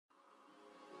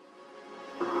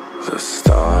The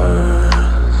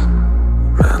stars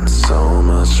meant so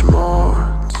much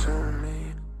more to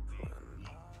me.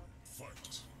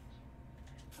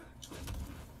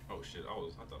 Oh shit, I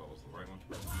thought I was the right one.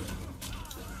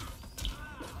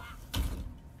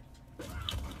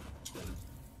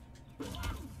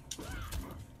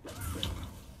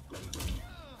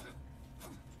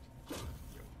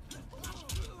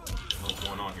 What's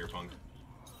going on here, punk?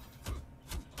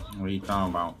 What are you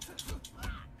talking about?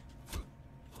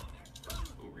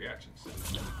 Ooh, reactions. I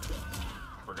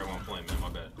forgot what I'm playing, man. My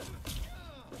bad.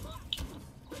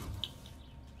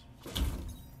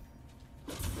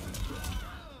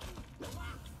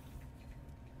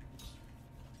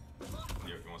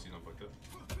 Yo, you want to see something fucked up?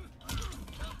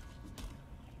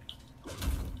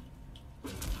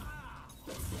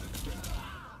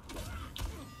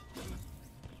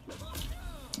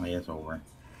 Oh, yeah, it's over.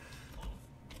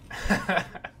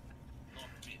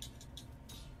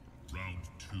 Round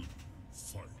 2,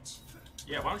 fight.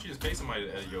 Yeah, why don't you just pay somebody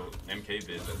to edit your MK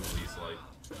vids at least, like,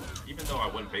 even though I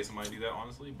wouldn't pay somebody to do that,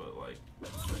 honestly, but, like,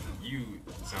 you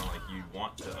sound like you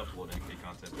want to upload MK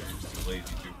content, but you're just too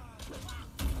lazy to.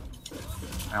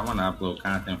 I want to upload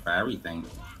content for everything.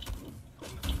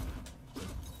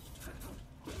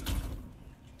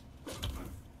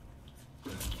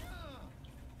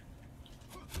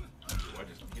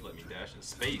 He let me dash in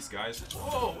space, guys.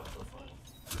 Whoa! What the fuck?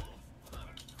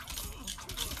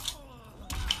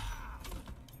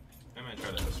 That man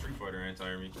tried to Street Fighter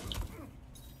anti me.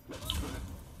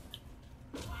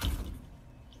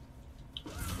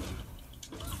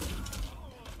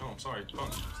 Oh, I'm sorry.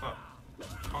 Punk, stop.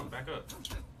 Punk, back up.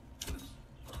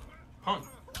 Punk.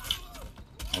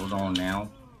 Hold on now.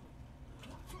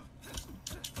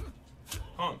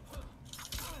 Punk.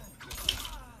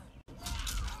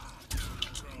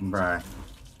 Bruh.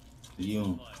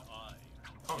 You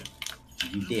Punk.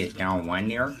 did down one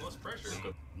there. Less pressure.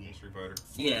 Street Fighter.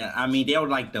 Yeah, I mean, they'll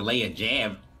like delay a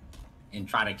jab and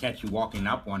try to catch you walking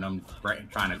up on them,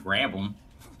 trying to grab them.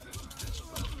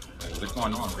 Like, what's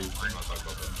going on, Reef? I'm not talking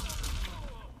about that.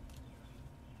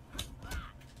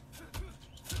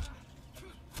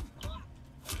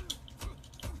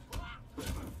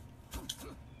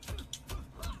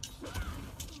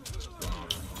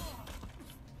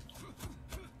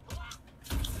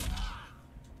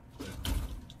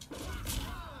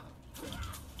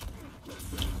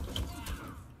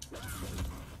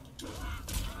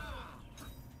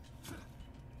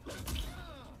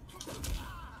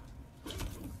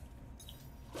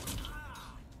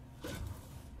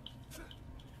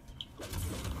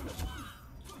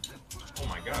 Oh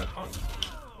my god, Punk.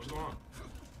 What's going on?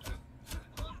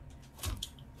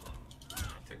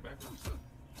 Take backwards.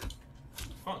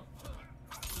 Punk.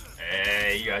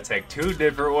 Hey, you gotta take two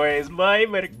different ways, boy. You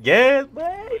better guess,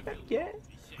 boy. You better guess.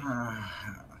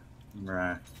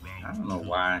 Bruh. I don't know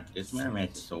why. This mirror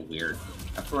match is so weird.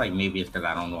 I feel like maybe it's because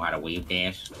I don't know how to wave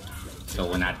dash. So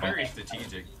when I Very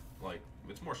strategic. Like,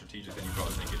 it's more strategic than you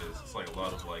probably think it is. It's like a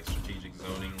lot of like strategic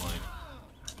zoning, like.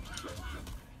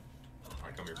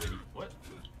 Alright, come here, baby. What?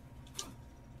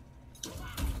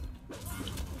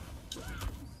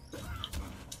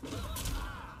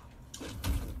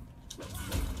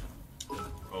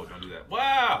 Oh, don't do that.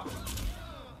 Wow!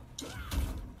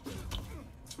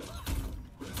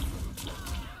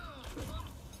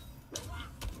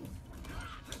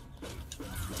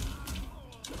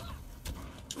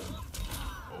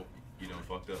 Oh, you done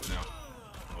fucked up now.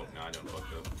 Oh, no, I done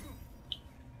fucked up.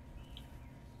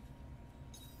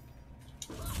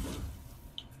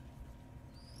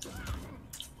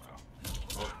 Wow.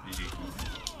 Oh, GG.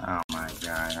 Oh my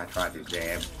god, I tried to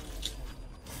jab.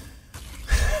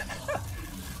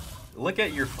 Look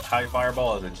at your high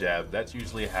fireball as a jab. That's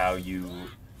usually how you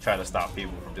try to stop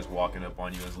people from just walking up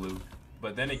on you as Lou.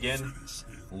 But then again,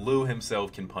 Lou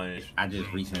himself can punish. I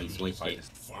just recently switched it.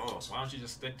 Oh, why don't you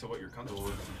just stick to what you're comfortable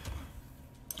with?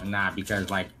 Nah,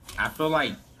 because like I feel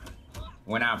like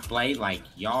when I play, like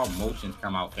y'all motions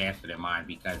come out faster than mine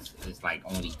because it's like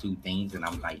only two things and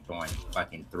I'm like doing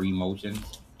fucking 3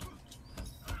 motions.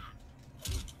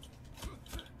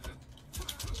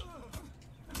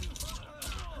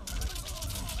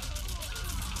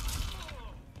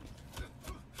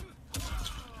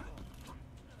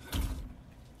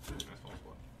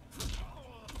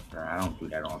 I don't do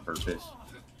that on purpose.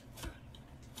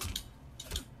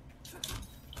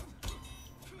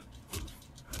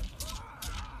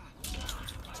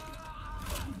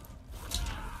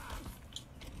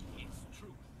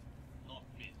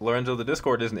 Lorenzo, the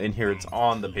Discord isn't in here. It's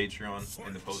on the Patreon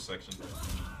in the post section. My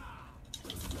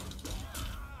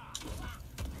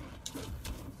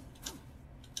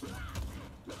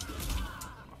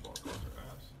fault, close her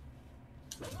ass.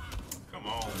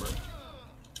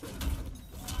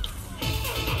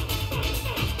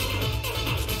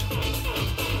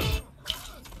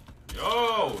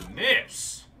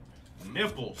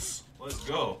 Let's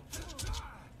go.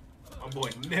 My boy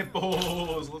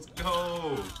Nipples. Let's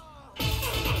go.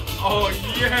 Oh,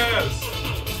 yes.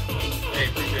 Hey,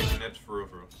 appreciate you, Nips, for real,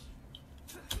 for real.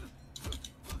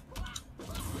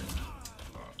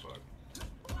 Oh, fuck.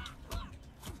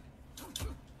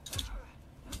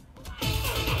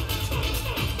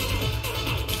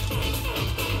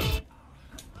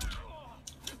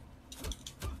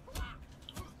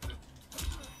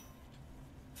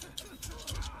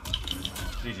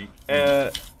 GG.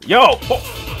 Yo!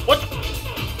 What?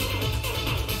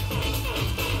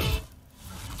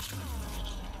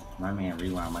 My man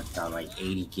Rewind must got like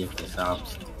 80 gifted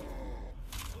subs.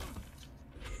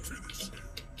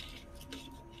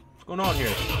 What's going on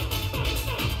here?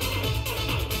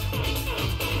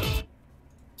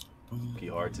 Be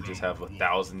hard to just have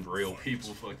 1,000 real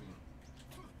people fucking.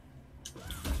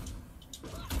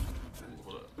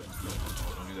 Hold up.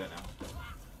 Oh, don't do that now.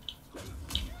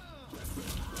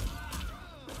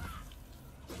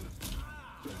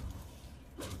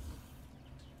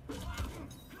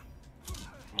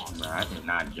 Bro, I did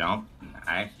not jump.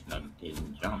 I actually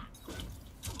didn't jump.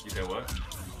 You said what?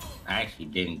 I actually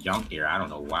didn't jump there. I don't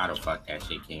know why the fuck that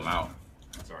shit came out.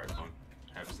 It's alright, fun.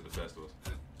 Happens to the best of us.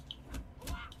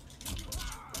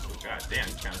 Oh, god damn,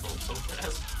 you can't go so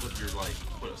fast with your, like,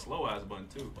 put a slow ass button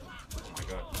too. Oh my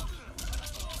god.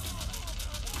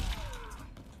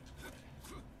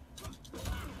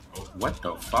 Oh. What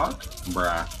the fuck?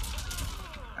 Bruh.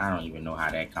 I don't even know how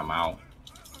that come out.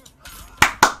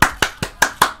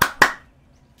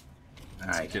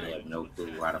 I actually have no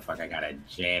clue why the fuck I got a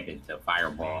jab into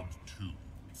fireball.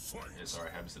 It's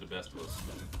alright, happens to the best of us.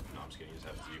 No, I'm just kidding, it just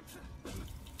happens to you.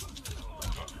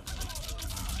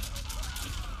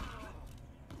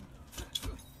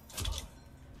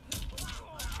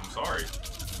 I'm sorry.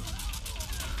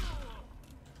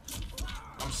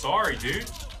 I'm sorry, dude.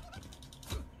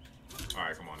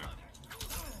 Alright, come on now.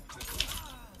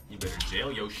 You better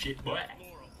jail your shit, boy.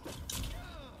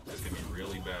 This is gonna be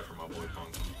really bad for my boy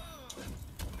Punk.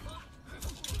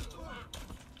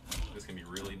 This can be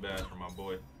really bad for my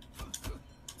boy. What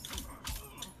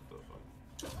the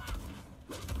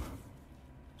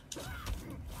fuck?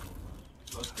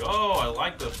 Let's go! I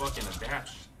like the fucking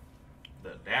adapts.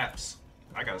 The adapts.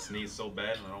 I gotta sneeze so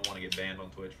bad and I don't want to get banned on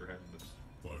Twitch for having this.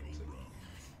 Final round.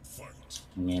 Fight.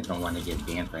 Man, don't want to get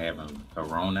banned for having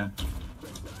corona.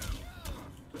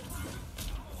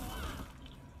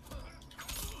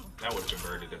 That would have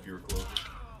converted if you were closer,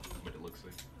 but it looks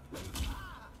like.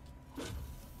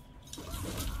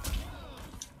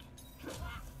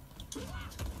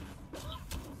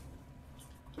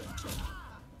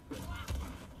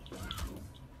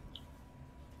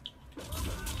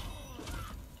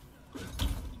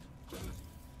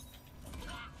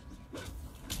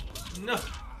 No!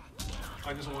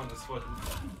 I just wanted this fucking.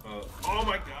 Oh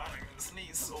my god, I'm gonna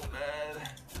sneeze so bad.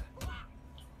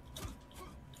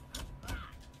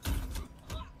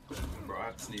 Bro, I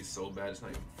have to sneeze so bad, it's not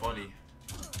even funny.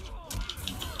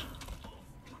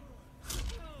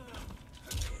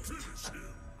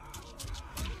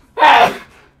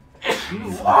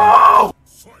 Wow!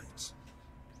 Fight.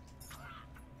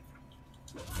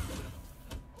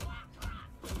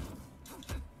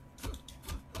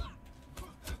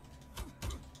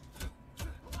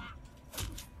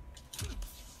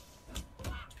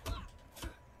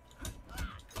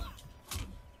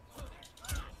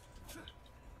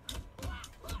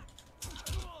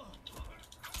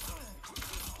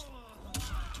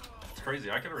 It's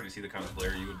crazy, I can already see the kind of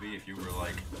player you would be if you were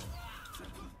like,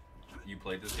 you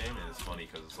played this game, and it's funny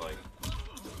because it's like,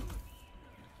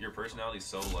 your personality's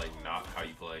so like not how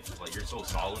you play. Like you're so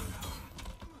solid.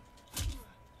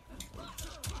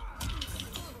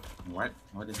 What?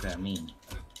 What does that mean?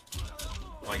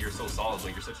 Like you're so solid,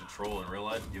 but you're such a troll in real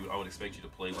life. I would expect you to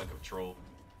play like a troll.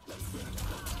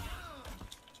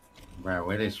 Bro,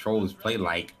 where does trolls play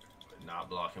like? Not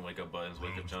blocking wake up buttons,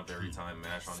 wake up jump every time,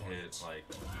 mash on hit, like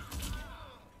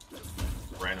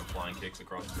random flying kicks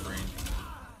across the screen.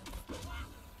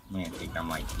 Man, I think I'm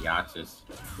like Yachts.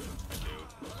 I do.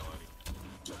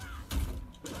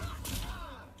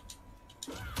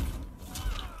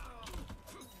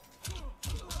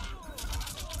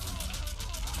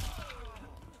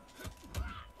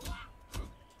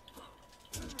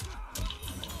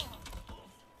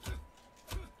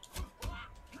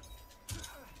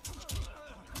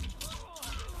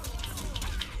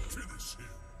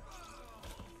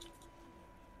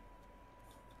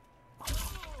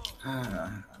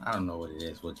 I don't know what it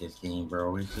is with this game,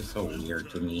 bro. It's just so weird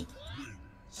to me.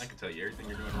 I can tell you everything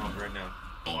you're doing wrong right now.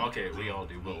 Well, okay, we all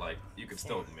do, but like, you can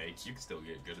still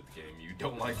get good at the game. You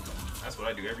don't like it. That's what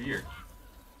I do every year.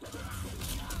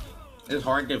 It's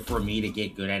hard for me to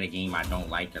get good at a game I don't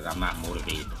like because I'm not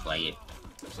motivated to play it.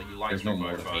 So you like There's no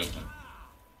Street Fighter motivation.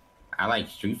 I like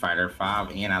Street Fighter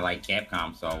 5 and I like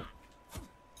Capcom, so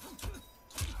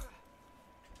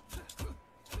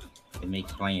it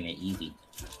makes playing it easy.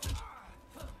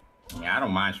 I mean, I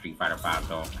don't mind Street Fighter 5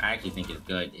 though. I actually think it's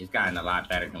good. It's gotten a lot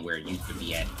better than where it used to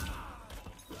be at.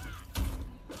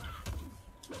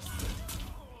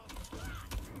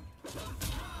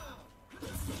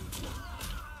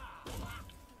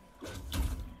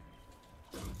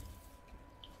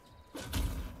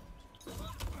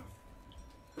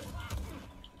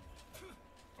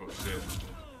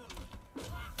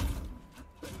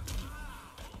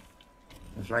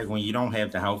 It's like when you don't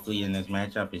have the health lead in this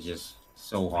matchup, it's just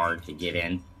so hard to get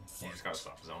in. You just gotta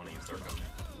stop zoning and start coming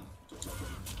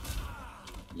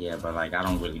in. Yeah, but like I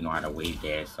don't really know how to wave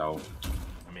dash, so.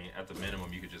 I mean, at the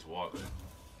minimum, you could just walk.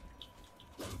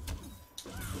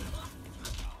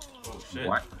 Oh shit.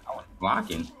 What? I was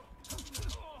blocking.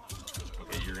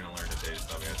 Okay, you're gonna learn today to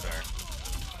stop anti-air.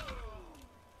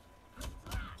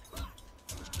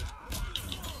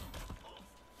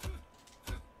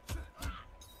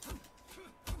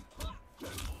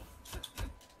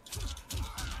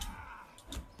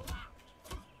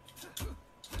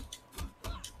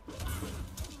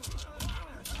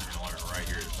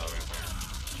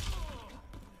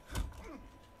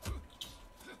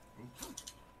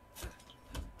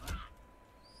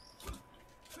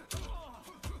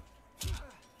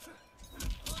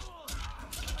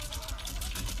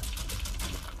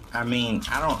 I mean,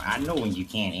 I know when you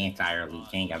can't anti-air Liu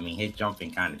Kang. I mean, his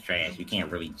jumping kind of trash. You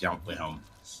can't really jump with him,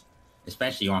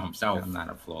 especially on himself. I'm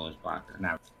not a flawless blocker.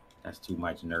 That's too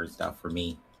much nerd stuff for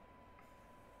me.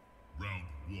 Round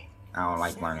 1. I don't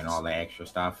like learning all the extra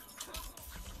stuff.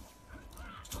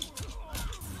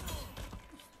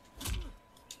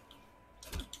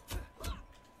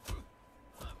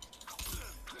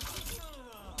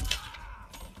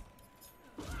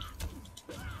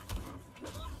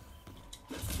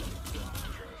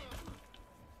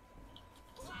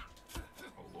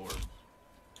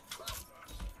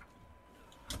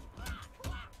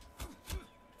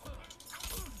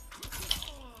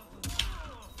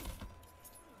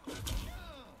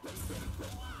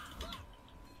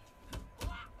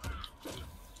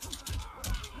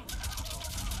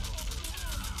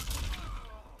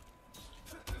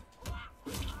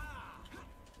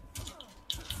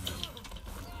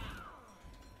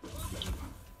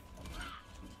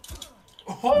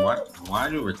 Why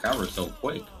do you recover so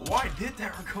quick? Why did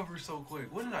that recover so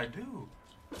quick? What did I do?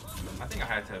 I think I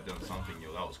had to have done something,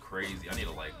 yo. That was crazy. I need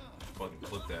to like fucking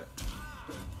clip that.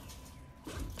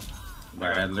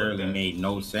 But that literally made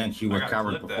no sense. You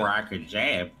recovered before I could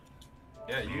jab.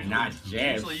 Yeah, usually. Not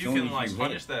jab. Usually you can like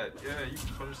punish that. Yeah, you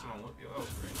can punish it on lip. Yo, that was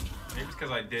crazy. Maybe it's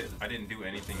because I didn't do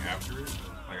anything after it.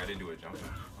 Like I didn't do a jump. I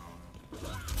don't know.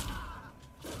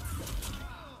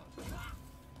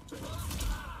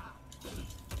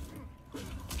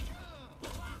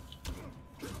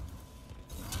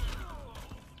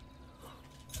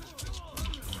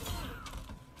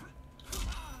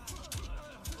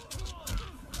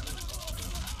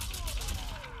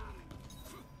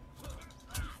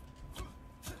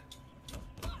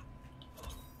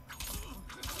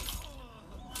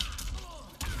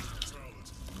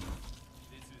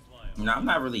 You know, I'm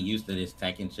not really used to this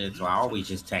tech and shit, so I always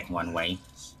just tech one way.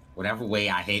 Whatever way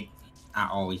I hit, I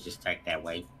always just tech that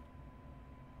way.